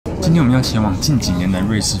今天我们要前往近几年来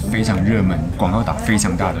瑞士非常热门、广告打非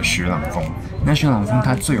常大的雪朗峰。那雪朗峰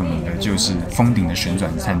它最有名的就是峰顶的旋转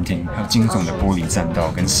餐厅，还有惊悚的玻璃栈道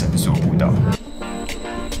跟绳索步道。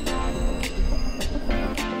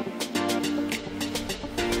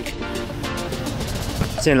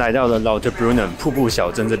 现在来到了 Lauterbrunnen 瀑布小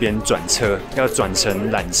镇这边转车，要转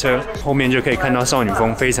乘缆车，后面就可以看到少女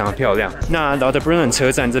峰，非常的漂亮。那 Lauterbrunnen 车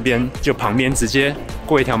站这边就旁边直接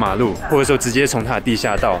过一条马路，或者说直接从它的地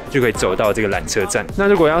下道就可以走到这个缆车站。那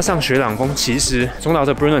如果要上雪朗峰，其实从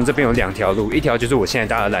Lauterbrunnen 这边有2条路，一条就是我现在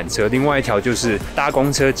搭的缆车，另外一条就是搭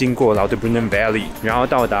公车经过 Lauterbrunnen Valley， 然后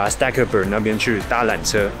到达 Schilthorn 那边去搭缆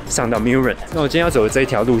车上到 Mürren。那我今天要走的这一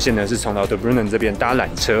条路线呢，是从 Lauterbrunnen 这边搭缆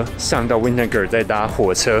车上到 Winterthur， 再搭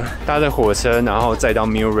火车，搭着火车，然后再到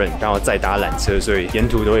Mürren， 然后再搭缆车，所以沿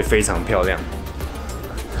途都会非常漂亮。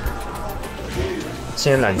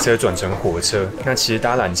现在缆车转成火车，那其实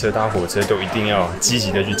搭缆车、搭火车都一定要积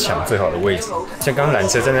极的去抢最好的位置。像刚刚缆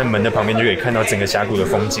车站在门的旁边就可以看到整个峡谷的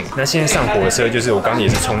风景。那现在上火车就是我刚刚也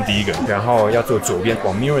是冲第一个，然后要坐左边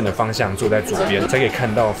往 Mürren 的方向，坐在左边才可以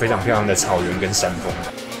看到非常漂亮的草原跟山峰。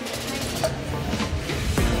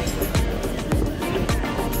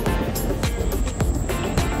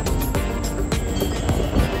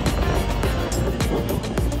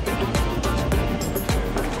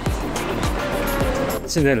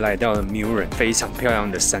 现在来到了 Mürren， 非常漂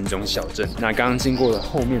亮的山中小镇。那刚刚经过了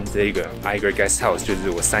后面这个 Birg Guest House， 就是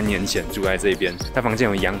我3年前住在这边。它房间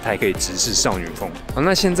有阳台，可以直视少女峰。好，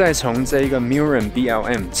那现在从这个 Mürren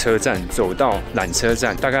BLM 车站走到缆车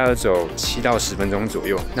站，大概要走7到10分钟左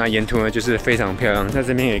右。那沿途呢就是非常漂亮。那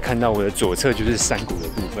这边可以看到我的左侧就是山谷的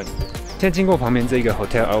部分。 现在经过旁边这个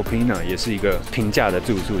Hotel Alpina， 也是一个平价的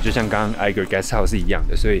住宿，就像刚刚 Birg Guest House 是一样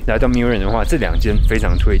的。所以来到 Mürren 的话，这2间非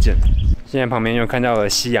常推荐。 现在旁边又看到了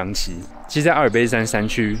西洋旗，其实在阿尔卑斯山山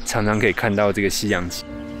区常常可以看到这个西洋旗。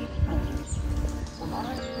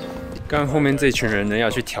刚刚后面这群人呢要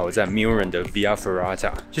去挑战 Mürren 的 Via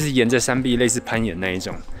Ferrata， 就是沿着山壁类似攀岩那一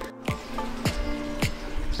种。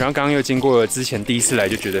然后刚刚又经过了之前第一次来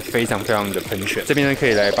就觉得非常漂亮的喷泉，这边呢可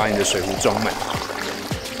以来把你的水壶装满。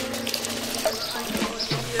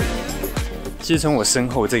 其实从我身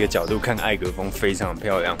后这个角度看艾格峰非常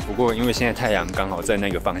漂亮，不过因为现在太阳刚好在那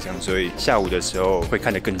个方向，所以下午的时候会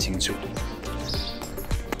看得更清楚。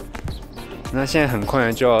那现在很快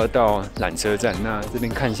就要到缆车站，那这边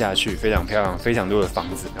看下去非常漂亮，非常多的房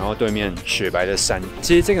子，然后对面雪白的山。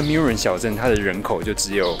其实这个 Mürren 小镇它的人口就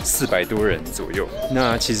只有400多人左右，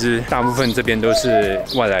那其实大部分这边都是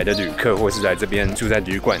外来的旅客，或是来这边住在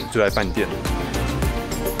旅馆、住在饭店。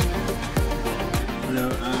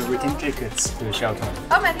 Return tickets to Schilthorn.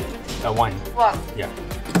 How many? One. One. Yeah.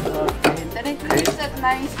 Then it goes at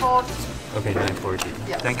 9:40. Okay, 9:40.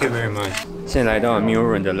 Yeah. Thank you very much. 现在来到了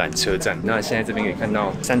Mürren 的缆车站，那现在这边可以看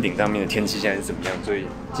到山顶上面的天气现在是怎么样，所以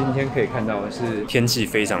今天可以看到的是天气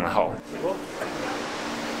非常的好。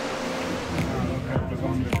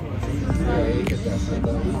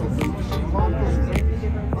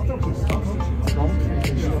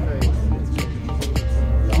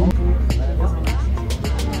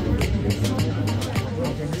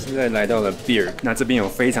 现在来到了 Birg， 那这边有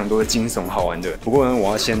非常多的惊悚好玩的。不过呢，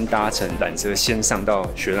我要先搭乘缆车，先上到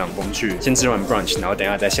雪朗峰去，先吃完 brunch， 然后等一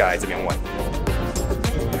下再下来这边玩。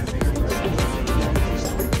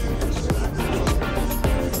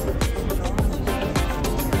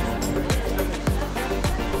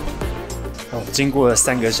经过了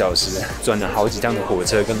3个小时，转了好几趟的火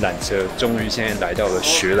车跟缆车，终于现在来到了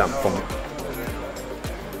雪朗峰。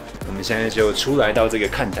 我们现在就出来到这个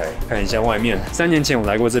看台，看一下外面。3年前我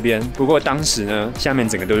来过这边，不过当时呢，下面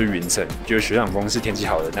整个都是云层，就是雪朗峰是天气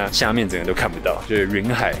好的，那下面整个都看不到，就是云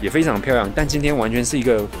海也非常漂亮。但今天完全是一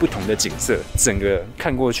个不同的景色，整个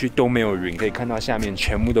看过去都没有云，可以看到下面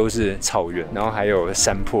全部都是草原，然后还有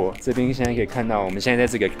山坡。这边现在可以看到，我们现在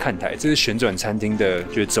在这个看台，这是旋转餐厅的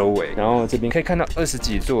就是周围，然后这边可以看到20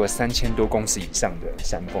几座3000多公尺以上的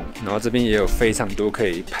山峰，然后这边也有非常多可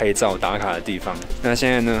以拍照打卡的地方。那现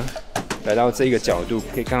在呢？ 来到这个角度，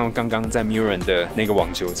可以看到刚刚在 Mürren 的那个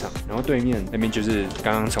网球场，然后对面那边就是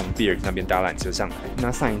刚刚从 Birg 那边搭缆车上来。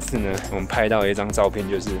那上一次呢，我们拍到了一张照片，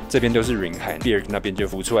就是这边都是云海 ，Birg 那边就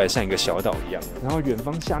浮出来像一个小岛一样。然后远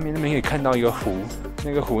方下面那边可以看到一个湖，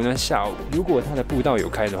那个湖呢，下午如果它的步道有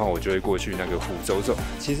开的话，我就会过去那个湖走走。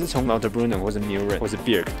其实从 Lauterbrunnen 或是 Mürren 或是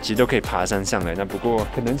Birg， 其实都可以爬山上来。那不过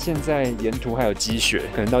可能现在沿途还有积雪，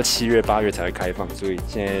可能到7月、8月才会开放，所以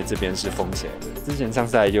现在这边是封起来的。之前上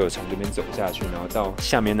次来就有从这边走下去，然后到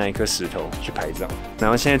下面那一颗石头去拍照。然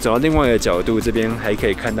后现在走到另外一个角度，这边还可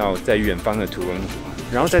以看到在远方的图恩湖。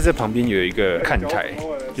然后在这旁边有一个看台，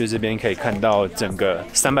就是这边可以看到整个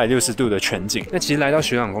360度的全景。那其实来到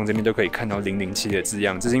雪朗峰这边都可以看到007的字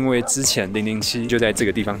样，这是因为之前007就在这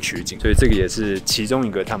个地方取景，所以这个也是其中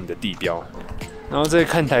一个他们的地标。然后这个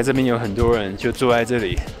看台这边有很多人就坐在这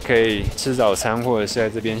里，可以吃早餐或者是在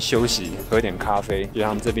这边休息，喝点咖啡。就他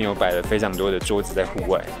们这边有摆了非常多的桌子在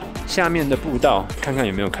户外。下面的步道看看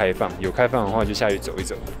有没有开放，有开放的话就下去走一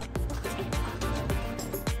走。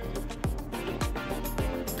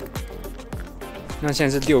那现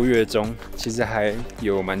在是6月中，其实还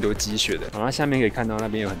有蛮多积雪的。然后下面可以看到那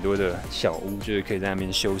边有很多的小屋，就是可以在那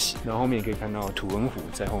边休息。然后后面也可以看到图文湖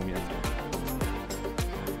在后面。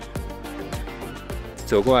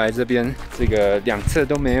走过来这边，这个两侧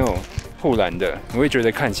都没有护栏的，我会觉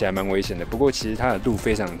得看起来蛮危险的。不过其实它的路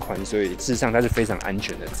非常宽，所以事实上它是非常安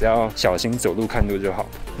全的，只要小心走路看路就好。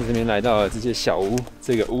这边来到了这些小屋，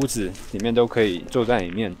这个屋子里面都可以坐在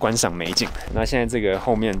里面观赏美景。那现在这个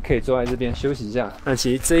后面可以坐在这边休息一下。那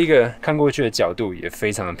其实这一个看过去的角度也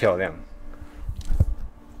非常的漂亮。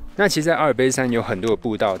那其实，在阿尔卑斯山有很多的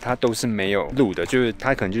步道，它都是没有路的，就是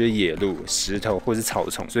它可能就是野路、石头或是草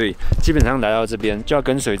丛，所以基本上来到这边就要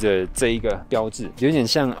跟随着这一个标志，有点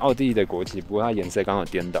像奥地利的国旗，不过它颜色刚好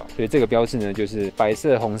颠倒，所以这个标志呢就是白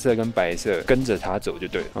色、红色跟白色，跟着它走就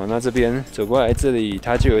对了。好，那这边走过来这里，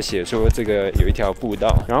它就有写说这个有一条步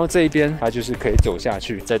道，然后这一边它就是可以走下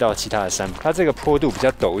去，再到其他的山。它这个坡度比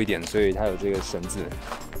较陡一点，所以它有这个绳子。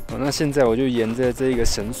好，那现在我就沿着这一个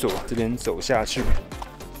绳索这边走下去。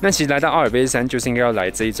那其实来到阿尔卑斯山就是应该要来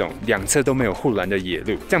这一种两侧都没有护栏的野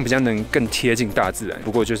路，这样比较能更贴近大自然。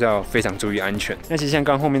不过就是要非常注意安全。那其实像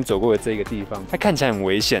刚后面走过的这个地方，它看起来很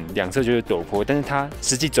危险，两侧就是陡坡，但是它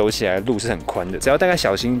实际走起来路是很宽的，只要大概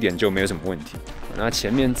小心一点就没有什么问题。那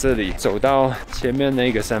前面这里走到前面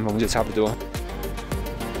那个山峰就差不多。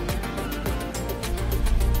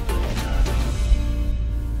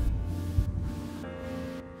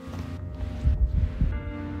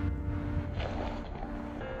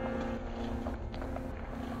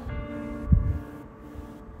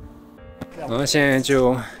然后现在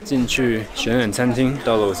就进去旋转餐厅，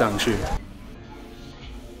到楼上去。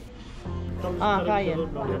Ah, Ryan.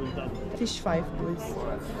 Fish 5, please.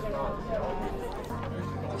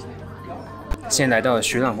 现在来到了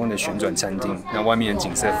雪朗峰的旋转餐厅，那外面的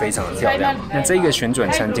景色非常的漂亮。那这一个旋转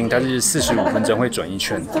餐厅，它是45分钟会转一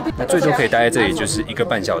圈，那最多可以待在这里就是1个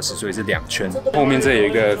半小时，所以是2圈。后面这里有一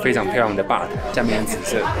个非常漂亮的吧台，下面是紫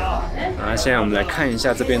色。那现在我们来看一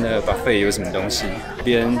下这边的 buffet 有什么东西。这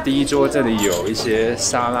边第一桌这里有一些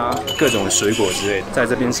沙拉、各种水果之类的，在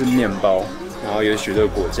这边是面包。然后有许多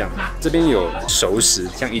果酱，这边有熟食，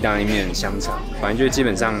像意大利面、香肠，反正就是基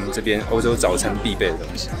本上这边欧洲早餐必备的东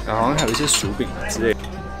西。然后好像还有一些薯饼之类的。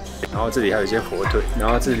然后这里还有一些火腿，然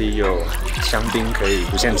后这里有香槟可以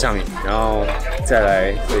无限畅饮，然后再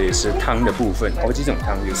来这里是汤的部分，好几种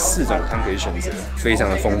汤，有4种汤可以选择，非常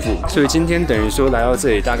的丰富。所以今天等于说来到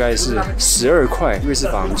这里大概是12块瑞士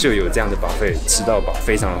法郎就有这样的buffet，吃到饱，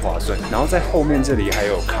非常的划算。然后在后面这里还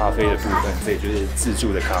有咖啡的部分，这里就是自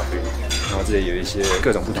助的咖啡，然后这里有一些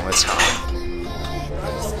各种不同的茶。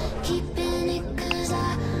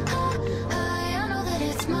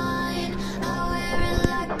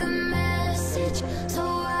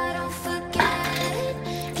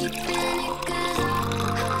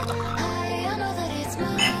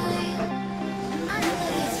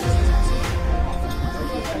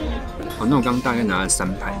哦，那我刚刚大概拿了3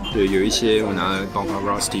盘，对，有一些我拿了，包括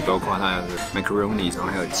rosti， 包括它的 macaroni， 然后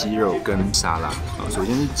还有鸡肉跟沙拉。好，首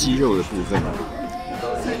先是鸡肉的部分，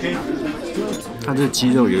它这个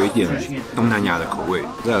鸡肉有一点东南亚的口味。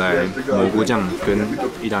再来蘑菇酱跟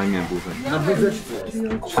意大利面的部分，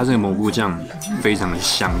它这个蘑菇酱非常的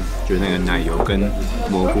香，就是那个奶油跟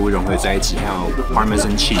蘑菇融合在一起，还有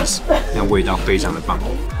Parmesan cheese， 那味道非常的棒。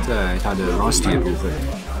再来它的 rosti 的部分。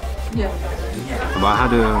好吧，它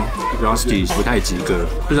的 rosti 不太及格，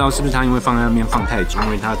不知道是不是它因为放在那边放太久，因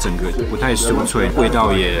为它整个不太酥脆，味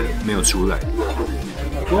道也没有出来。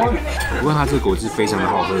不过它这个果汁非常的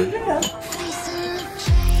好喝，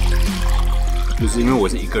就是因为我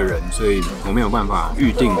是1个人，所以我没有办法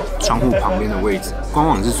预定窗户旁边的位置。官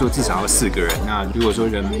网是说至少要4个人，那如果说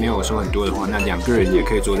人没有说很多的话，那2个人也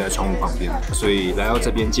可以坐在窗户旁边。所以来到这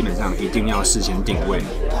边基本上一定要事先定位。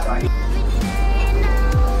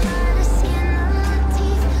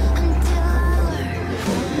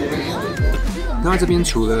那这边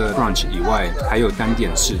除了 brunch 以外，还有单点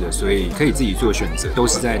式的，所以可以自己做选择，都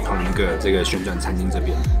是在同一个这个旋转餐厅这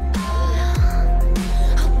边。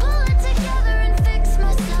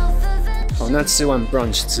好，那吃完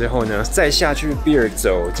brunch 之后呢，在下去 Birg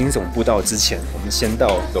走惊悚步道之前，我们先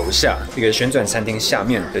到楼下这个旋转餐厅下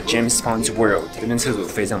面的 James Bond World 这边厕所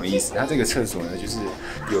非常有意思。它这个厕所呢，就是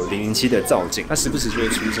有007的造景，它时不时就会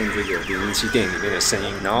出现这个007电影里面的声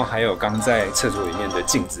音，然后还有刚在厕所里面的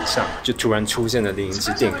镜子上就突然出现了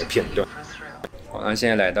007电影的片段。好，那现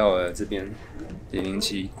在来到了这边。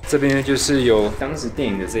007这边就是有当时电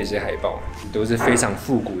影的这些海报，都是非常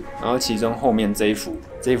复古的。然后其中后面这一幅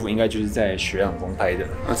应该就是在雪朗峰拍的。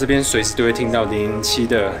然后这边随时都会听到007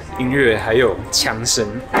的音乐，还有枪声。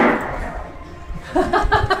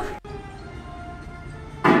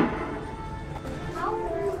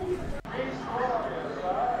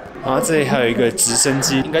然后这里还有一个直升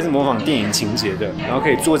机，应该是模仿电影情节的，然后可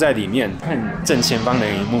以坐在里面看正前方的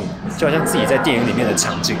荧幕，就好像自己在电影里面的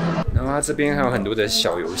场景。然后它这边还有很多的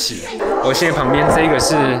小游戏，我现在旁边这个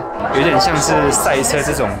是有点像是赛车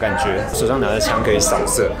这种感觉，手上拿着枪可以扫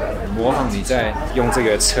射，模仿你在用这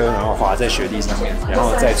个车，然后滑在雪地上面，然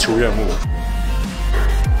后再出任务。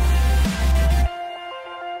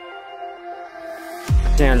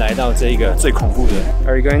现在来到这个最恐怖的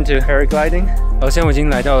 ，Are you going to paragliding？ 好，现在我已经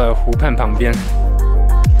来到了湖畔旁边，